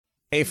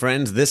Hey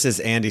friends, this is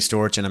Andy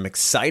Storch, and I'm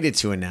excited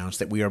to announce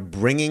that we are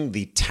bringing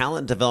the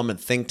Talent Development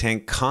Think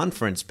Tank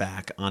Conference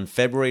back on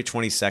February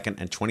 22nd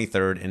and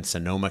 23rd in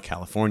Sonoma,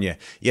 California.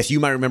 Yes, you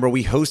might remember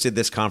we hosted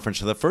this conference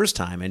for the first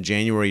time in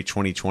January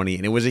 2020,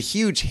 and it was a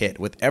huge hit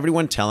with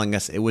everyone telling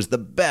us it was the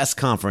best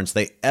conference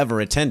they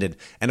ever attended.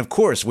 And of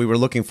course, we were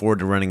looking forward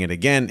to running it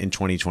again in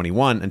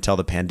 2021 until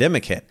the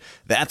pandemic hit.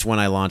 That's when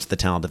I launched the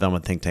Talent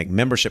Development Think Tank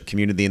membership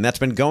community, and that's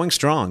been going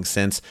strong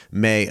since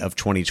May of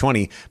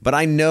 2020. But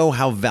I know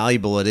how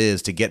valuable it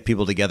is to get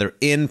people together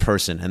in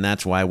person, and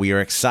that's why we are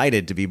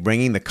excited to be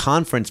bringing the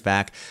conference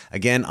back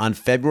again on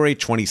February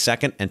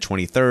 22nd and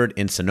 23rd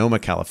in Sonoma,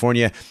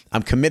 California.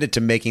 I'm committed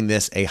to making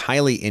this a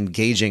highly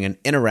engaging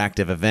and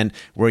interactive event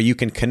where you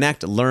can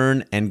connect,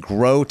 learn, and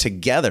grow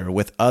together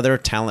with other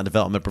talent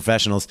development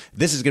professionals.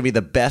 This is going to be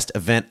the best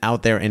event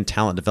out there in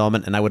talent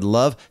development, and I would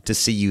love to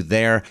see you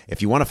there.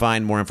 If you want to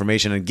find more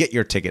information and get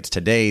your tickets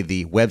today,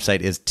 the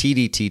website is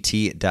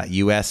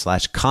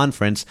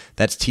tdtt.us/conference.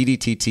 That's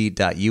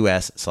tdtt.us/conference.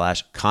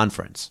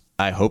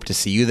 I hope to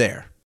see you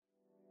there.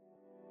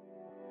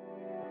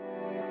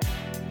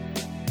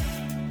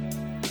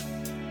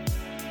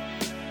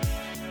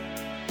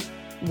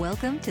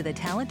 Welcome to the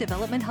Talent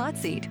Development Hot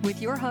Seat with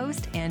your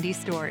host, Andy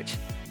Storch.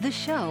 The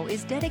show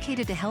is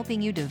dedicated to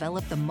helping you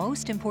develop the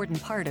most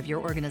important part of your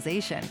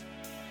organization,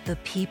 the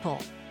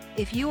people.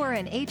 If you are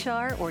in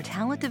HR or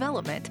talent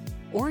development,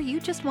 or you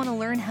just want to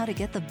learn how to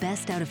get the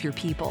best out of your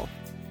people,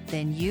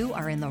 then you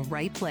are in the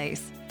right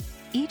place.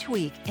 Each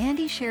week,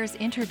 Andy shares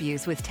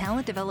interviews with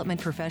talent development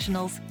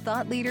professionals,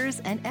 thought leaders,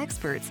 and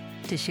experts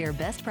to share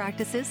best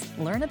practices,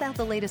 learn about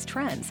the latest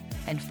trends,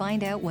 and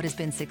find out what has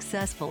been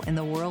successful in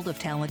the world of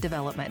talent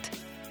development.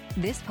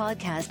 This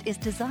podcast is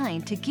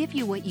designed to give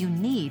you what you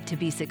need to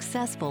be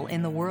successful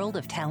in the world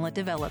of talent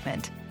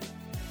development.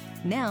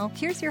 Now,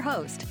 here's your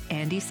host,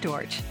 Andy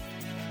Storch.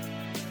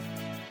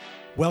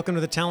 Welcome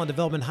to the Talent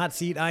Development Hot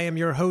Seat. I am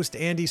your host,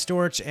 Andy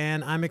Storch,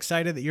 and I'm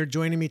excited that you're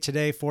joining me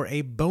today for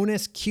a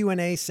bonus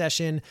Q&A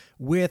session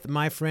with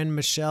my friend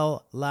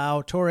Michelle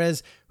Lau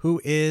Torres,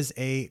 who is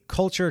a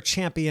culture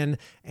champion,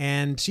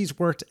 and she's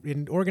worked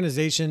in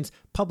organizations,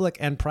 public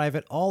and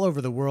private, all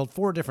over the world,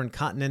 4 different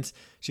continents.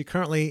 She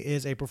currently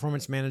is a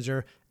performance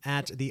manager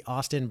at the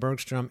Austin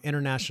Bergstrom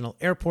International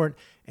Airport,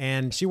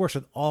 and she works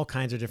with all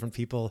kinds of different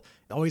people.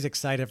 Always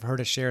excited for her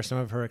to share some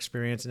of her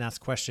experience and ask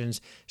questions.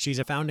 She's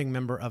a founding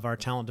member of our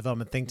Talent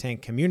Development Think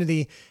Tank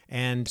community,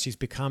 and she's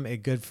become a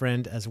good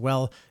friend as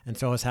well. And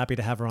so I was happy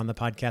to have her on the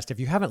podcast. If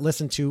you haven't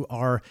listened to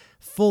our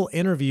full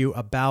interview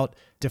about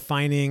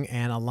defining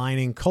and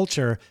aligning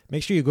culture,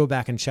 make sure you go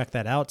back and check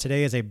that out.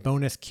 Today is a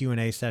bonus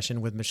Q&A session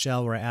with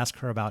Michelle where I ask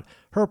her about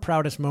her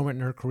proudest moment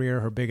in her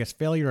career, her biggest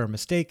failure or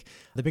mistake,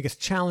 the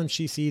biggest challenge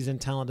she sees in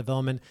talent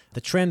development,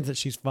 the trends that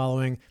she's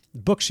following,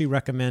 books she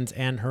recommends,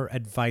 and her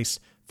advice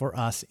for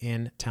us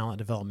in talent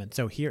development.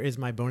 So here is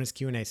my bonus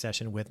Q&A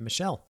session with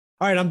Michelle.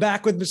 All right, I'm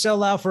back with Michelle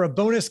Lau for a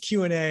bonus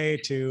Q&A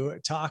to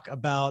talk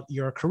about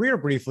your career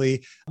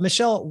briefly.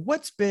 Michelle,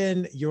 what's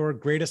been your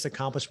greatest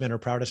accomplishment or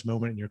proudest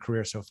moment in your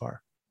career so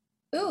far?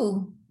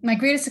 Ooh, my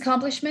greatest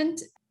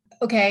accomplishment.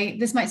 Okay,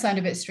 this might sound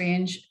a bit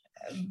strange,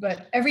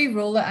 but every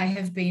role that I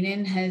have been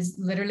in has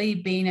literally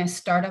been a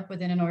startup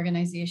within an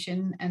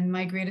organization. And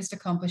my greatest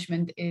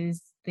accomplishment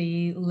is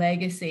the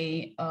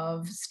legacy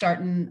of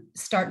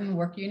starting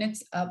work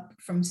units up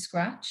from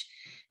scratch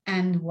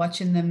and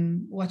watching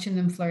them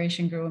flourish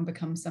and grow and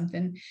become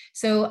something.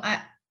 So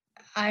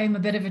I'm a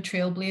bit of a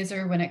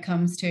trailblazer when it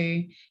comes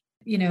to,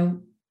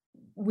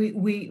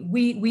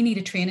 we need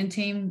a training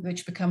team,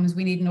 which becomes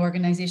we need an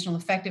organizational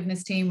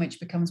effectiveness team, which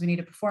becomes we need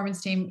a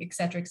performance team, et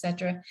cetera, et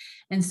cetera.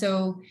 And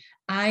so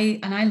I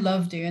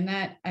love doing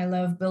that. I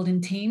love building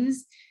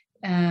teams.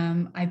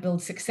 I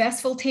build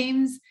successful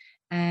teams.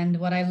 And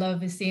what I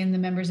love is seeing the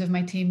members of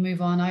my team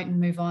move on out and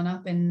move on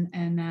up.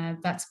 And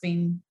that's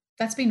been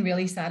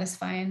really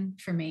satisfying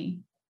for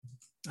me.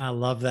 I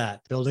love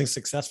that. Building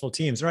successful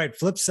teams. All right.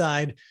 Flip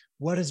side.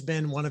 What has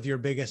been one of your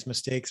biggest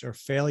mistakes or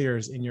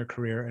failures in your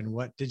career, and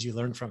what did you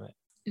learn from it?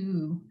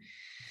 Ooh,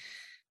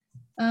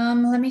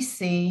 let me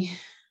see.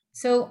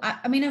 So,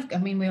 I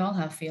mean, we all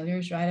have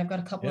failures, right? I've got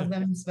a couple of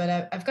them,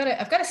 but I've got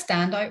a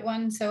standout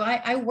one. So,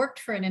 I worked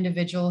for an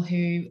individual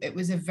who it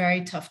was a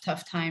very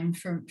tough time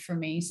for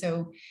me.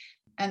 So,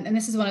 and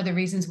this is one of the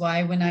reasons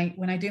why when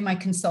I do my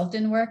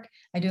consulting work,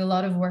 I do a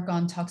lot of work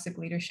on toxic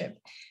leadership.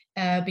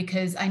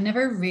 Because I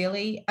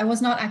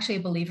was not actually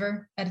a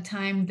believer at a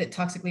time that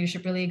toxic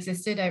leadership really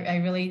existed.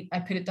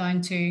 I put it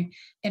down to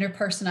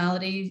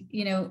interpersonality,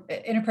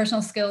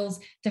 interpersonal skills,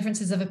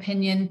 differences of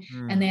opinion.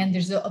 And then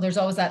there's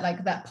always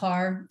that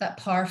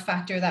power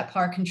factor, that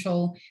power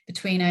control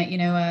between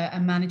a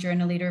manager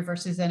and a leader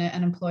versus an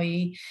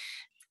employee.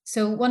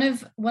 So one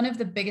of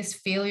the biggest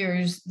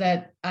failures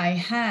that I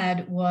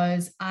had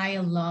was I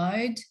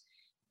allowed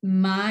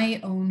my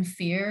own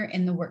fear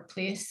in the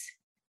workplace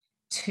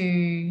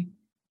to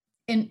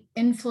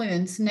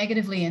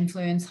negatively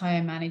influence how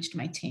I managed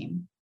my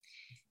team.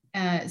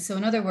 So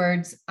in other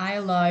words, I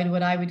allowed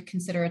what I would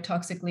consider a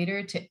toxic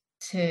leader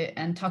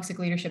and toxic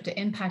leadership to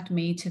impact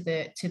me to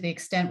the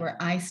extent where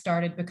I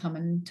started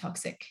becoming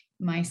toxic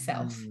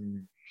myself.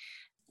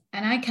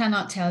 And I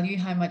cannot tell you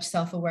how much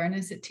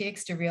self-awareness it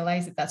takes to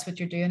realize that that's what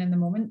you're doing in the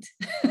moment.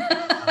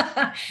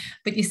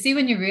 But you see,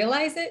 when you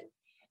realize it,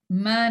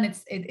 man,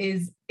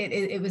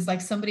 it was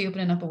like somebody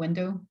opening up a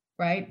window,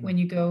 right? When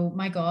you go,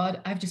 my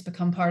God, I've just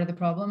become part of the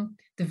problem,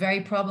 the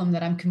very problem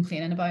that I'm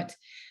complaining about.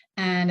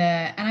 And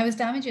I was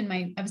damaging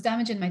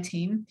my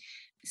team.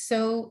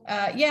 So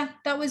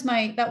that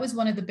was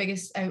one of the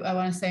biggest, I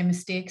want to say,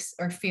 mistakes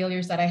or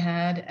failures that I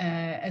had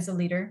as a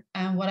leader.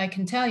 And what I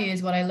can tell you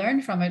is what I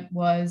learned from it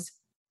was,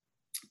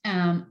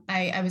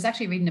 I was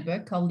actually reading a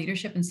book called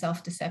Leadership and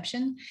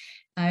Self-Deception.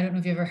 I don't know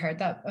if you ever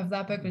heard of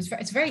that book. It's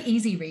a very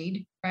easy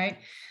read, right?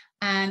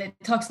 And it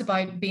talks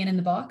about being in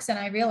the box. And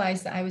I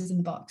realized that I was in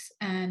the box,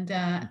 and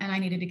I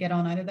needed to get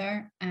on out of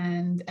there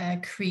and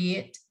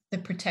create the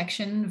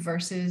protection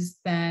versus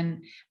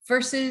being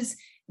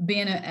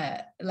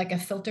like a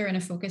filter and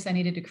a focus. I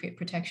needed to create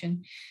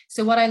protection.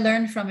 So what I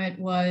learned from it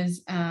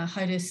was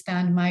how to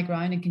stand my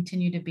ground and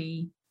continue to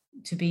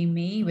be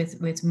me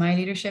with my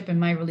leadership and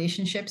my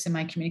relationships and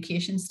my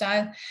communication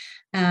style.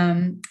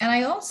 And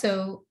I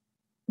also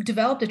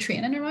developed a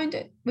training around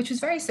it, which was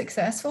very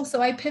successful.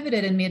 So I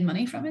pivoted and made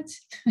money from it.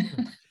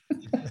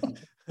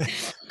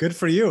 Good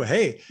for you.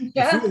 Hey,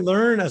 if we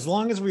learn, as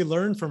long as we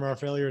learn from our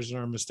failures and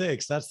our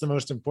mistakes, that's the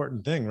most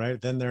important thing, right?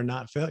 Then they're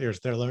not failures,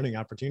 they're learning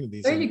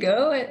opportunities. There you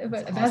go.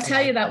 But awesome. I'll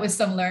tell you, that was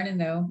some learning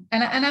though.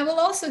 And I will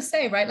also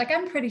say, right, like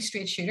I'm a pretty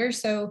straight shooter.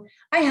 So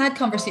I had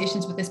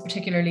conversations with this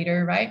particular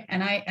leader, right?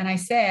 And I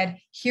said,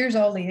 here's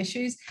all the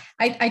issues.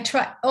 I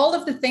tried all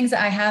of the things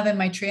that I have in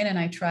my training.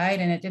 I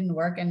tried and it didn't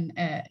work. And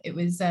it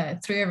was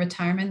through a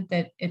retirement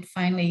that it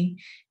finally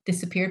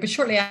disappeared. But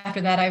shortly after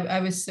that, I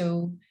was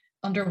so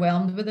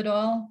underwhelmed with it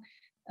all.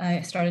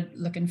 I started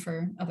looking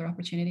for other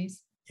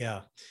opportunities.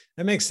 Yeah,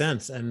 that makes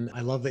sense. And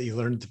I love that you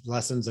learned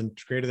lessons and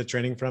created the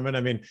training from it. I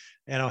mean,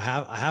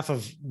 half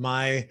of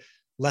my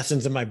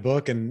lessons in my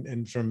book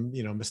and from,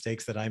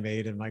 mistakes that I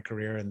made in my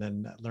career, and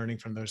then learning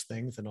from those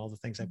things and all the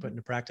things I put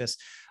into practice.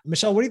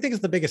 Michelle, what do you think is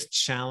the biggest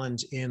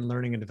challenge in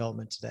learning and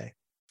development today?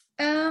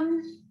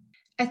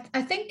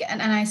 I think,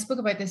 and I spoke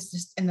about this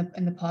just in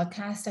the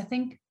podcast, I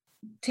think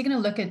taking a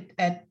look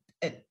at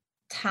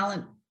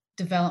talent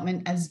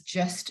development as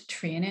just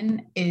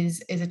training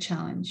is a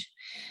challenge,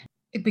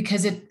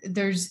 because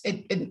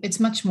it's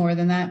much more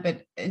than that.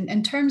 But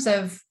in terms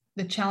of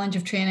the challenge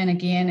of training,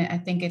 again, I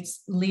think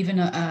it's leaving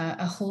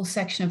a whole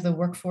section of the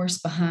workforce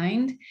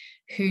behind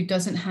who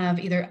doesn't have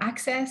either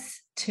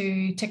access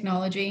to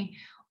technology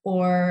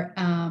or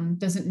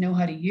doesn't know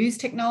how to use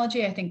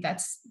technology. I think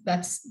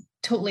that's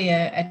totally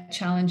a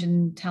challenge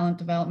in talent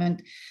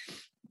development.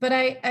 But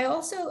I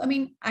also,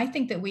 I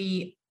think that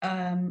we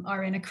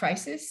are in a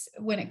crisis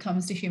when it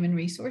comes to human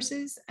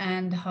resources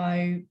and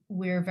how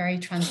we're very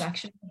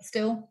transactional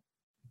still.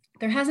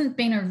 There hasn't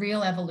been a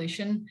real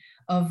evolution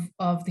of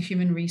the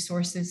human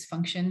resources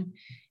function.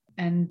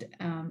 And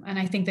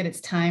I think that it's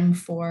time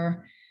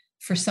for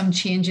some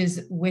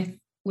changes with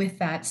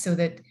that, so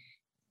that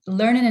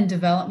learning and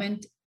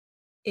development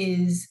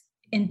is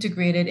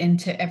integrated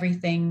into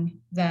everything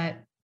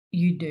that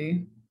you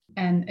do.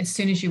 And as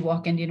soon as you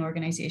walk into an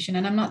organization,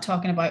 and I'm not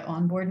talking about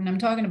onboarding, I'm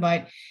talking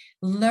about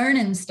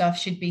learning stuff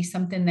should be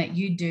something that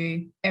you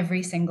do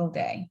every single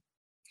day.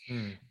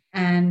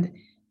 And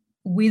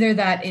whether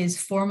that is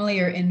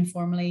formally or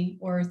informally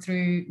or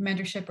through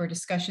mentorship or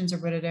discussions or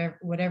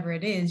whatever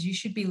it is, you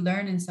should be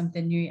learning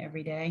something new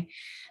every day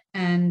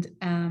and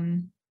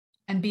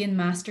being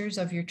masters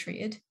of your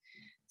trade.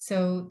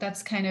 So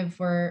that's kind of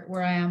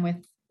where I am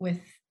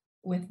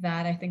with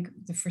that. I think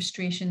the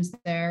frustrations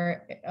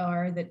there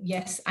are that,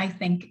 yes, I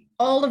think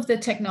all of the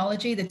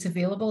technology that's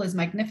available is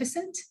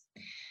magnificent.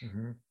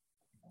 Mm-hmm.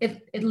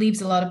 It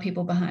leaves a lot of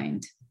people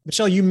behind.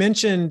 Michelle, you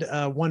mentioned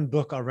one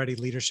book already,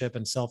 Leadership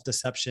and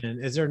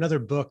Self-Deception. Is there another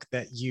book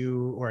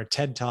or a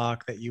TED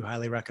Talk that you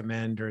highly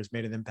recommend or has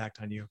made an impact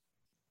on you?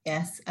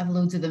 Yes, I have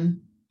loads of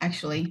them,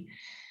 actually.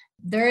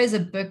 There is a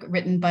book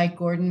written by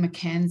Gordon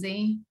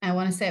MacKenzie. I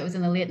want to say it was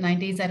in the late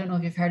 90s. I don't know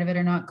if you've heard of it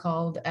or not,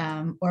 called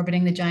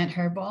Orbiting the Giant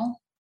Hairball.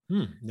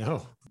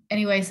 No.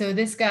 Anyway, so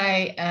this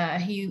guy,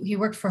 he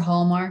worked for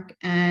Hallmark,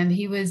 and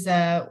he was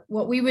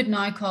what we would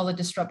now call a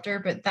disruptor,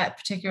 but that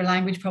particular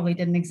language probably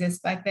didn't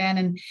exist back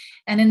then.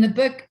 And in the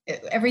book,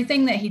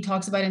 everything that he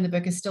talks about in the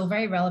book is still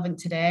very relevant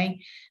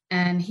today.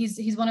 And he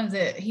was one of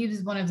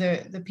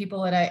the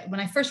people that when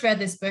I first read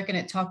this book, and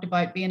it talked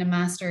about being a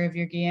master of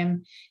your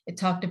game, it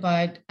talked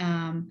about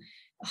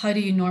how do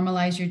you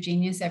normalize your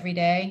genius every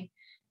day,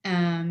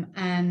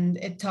 and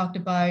it talked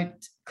about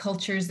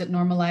cultures that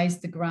normalize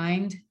the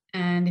grind.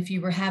 And if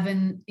you were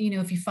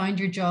if you found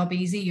your job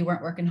easy, you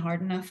weren't working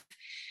hard enough.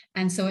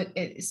 And so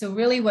so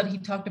really what he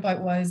talked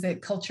about was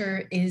that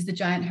culture is the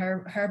giant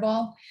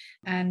hairball,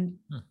 and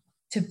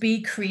to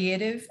be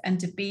creative and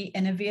to be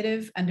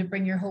innovative and to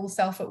bring your whole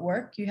self at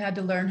work, you had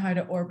to learn how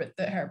to orbit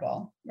the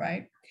hairball,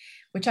 right?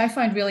 Which I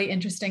find really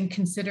interesting,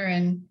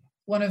 considering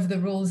one of the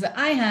roles that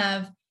I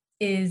have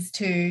is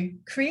to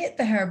create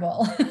the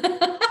hairball.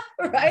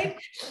 Right.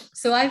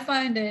 So I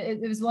find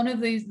it was one of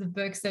the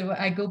books that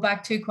I go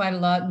back to quite a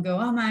lot and go,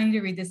 oh man, I need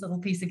to read this little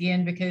piece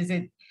again, because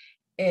it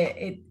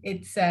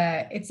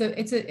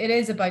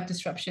is about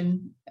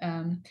disruption.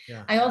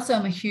 I also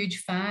am a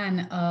huge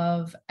fan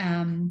of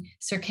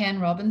Sir Ken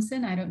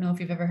Robinson. I don't know if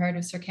you've ever heard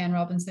of Sir Ken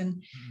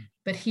Robinson,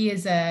 but he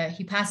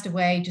passed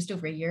away just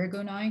over a year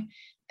ago now.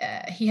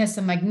 He has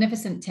some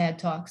magnificent TED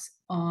Talks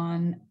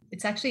on,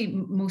 it's actually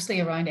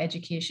mostly around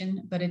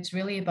education, but it's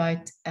really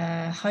about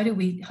how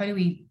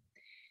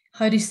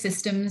do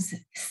systems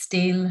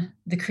steal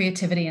the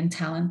creativity and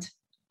talent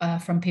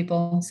from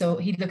people. So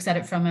he looks at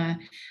it from a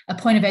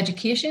point of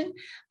education.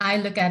 I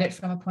look at it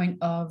from a point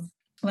of,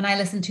 when I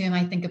listen to him,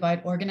 I think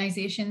about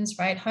organizations,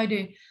 right? How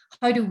do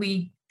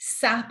we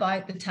sap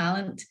out the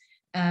talent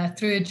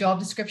through a job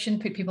description,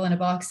 put people in a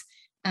box,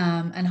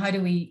 and how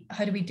do we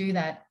do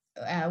that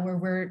where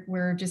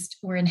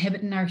we're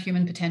inhibiting our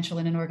human potential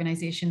in an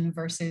organization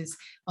versus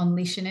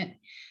unleashing it.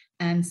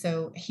 And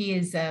so he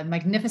is a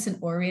magnificent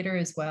orator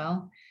as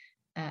well.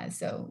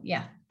 So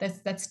yeah,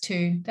 that's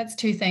two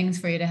things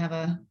for you to have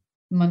a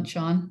munch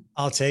on.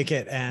 I'll take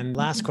it. And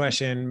last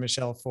question,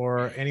 Michelle,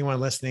 for anyone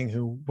listening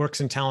who works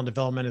in talent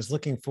development, is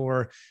looking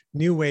for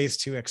new ways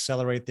to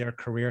accelerate their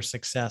career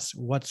success,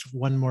 what's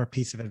one more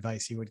piece of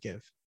advice you would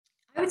give?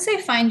 I would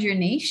say find your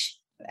niche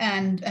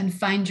and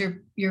find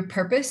your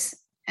purpose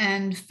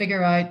and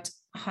figure out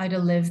how to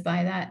live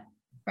by that,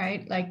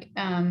 right? Like,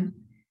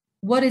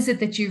 what is it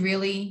that you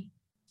really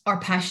are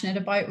passionate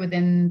about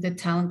within the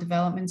talent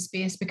development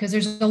space? Because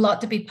there's a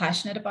lot to be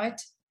passionate about,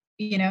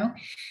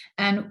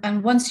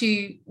 and once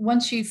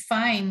you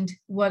find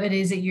what it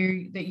is that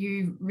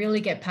you really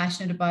get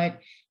passionate about,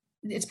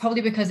 it's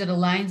probably because it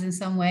aligns in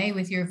some way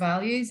with your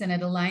values, and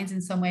it aligns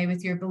in some way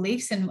with your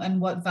beliefs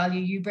and what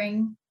value you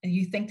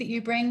think that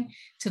you bring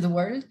to the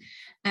world.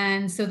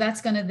 And so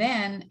that's going to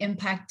then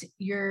impact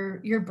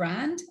your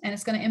brand, and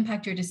it's going to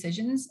impact your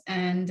decisions.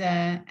 And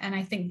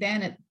I think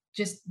then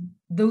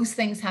those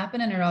things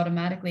happen and are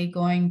automatically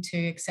going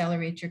to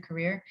accelerate your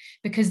career,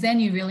 because then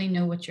you really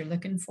know what you're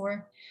looking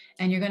for,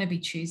 and you're going to be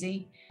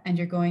choosy, and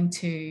you're going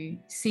to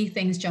see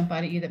things jump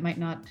out at you that might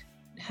not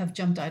have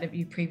jumped out at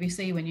you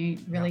previously when you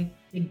really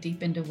dig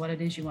deep into what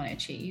it is you want to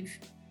achieve.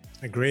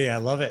 Agree. I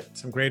love it.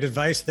 Some great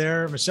advice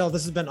there. Michelle,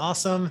 this has been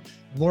awesome.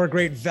 More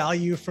great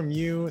value from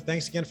you.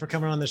 Thanks again for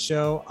coming on the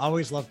show.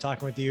 Always love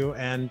talking with you,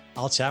 and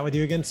I'll chat with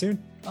you again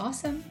soon.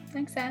 Awesome.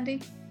 Thanks,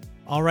 Andy.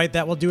 All right,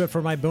 that will do it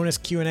for my bonus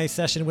Q&A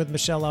session with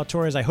Michelle Lau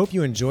Torres. I hope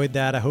you enjoyed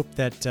that. I hope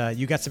that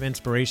you got some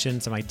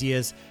inspiration, some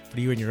ideas for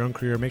you in your own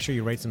career. Make sure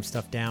you write some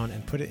stuff down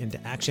and put it into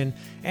action.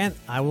 And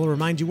I will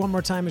remind you one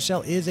more time,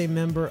 Michelle is a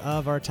member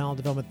of our talent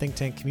development think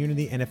tank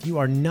community. And if you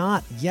are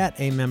not yet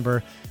a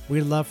member,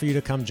 we'd love for you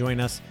to come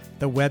join us.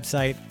 The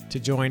website to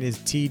join is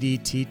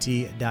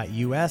tdtt.us,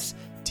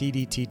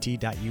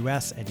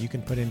 tdtt.us, and you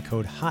can put in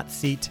code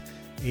HOTSEAT,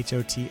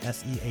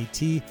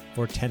 HOTSEAT,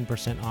 for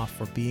 10% off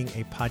for being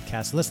a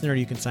podcast listener.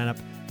 You can sign up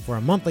for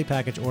a monthly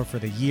package or for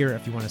the year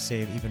if you want to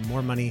save even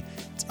more money.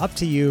 It's up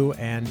to you,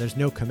 and there's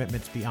no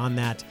commitments beyond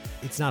that.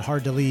 It's not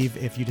hard to leave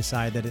if you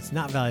decide that it's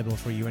not valuable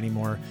for you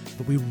anymore,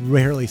 but we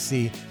rarely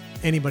see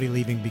anybody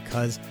leaving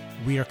because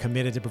we are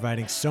committed to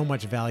providing so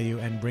much value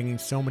and bringing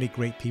so many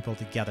great people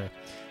together.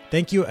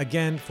 Thank you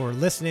again for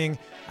listening.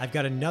 I've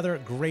got another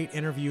great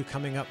interview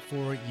coming up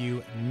for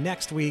you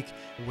next week,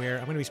 where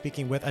I'm going to be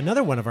speaking with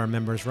another one of our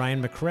members,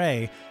 Ryan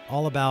McRae,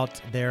 all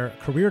about their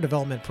career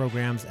development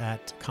programs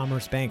at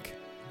Commerce Bank.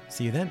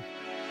 See you then.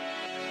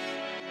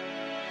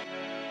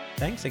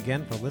 Thanks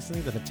again for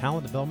listening to the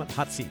Talent Development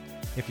Hot Seat.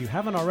 If you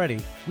haven't already,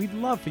 we'd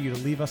love for you to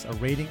leave us a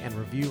rating and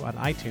review on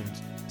iTunes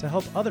to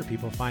help other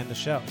people find the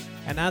show.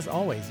 And as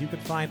always, you can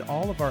find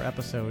all of our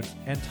episodes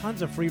and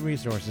tons of free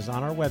resources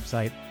on our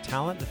website,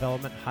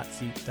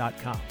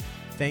 talentdevelopmenthotseat.com.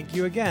 Thank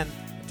you again,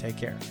 and take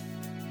care.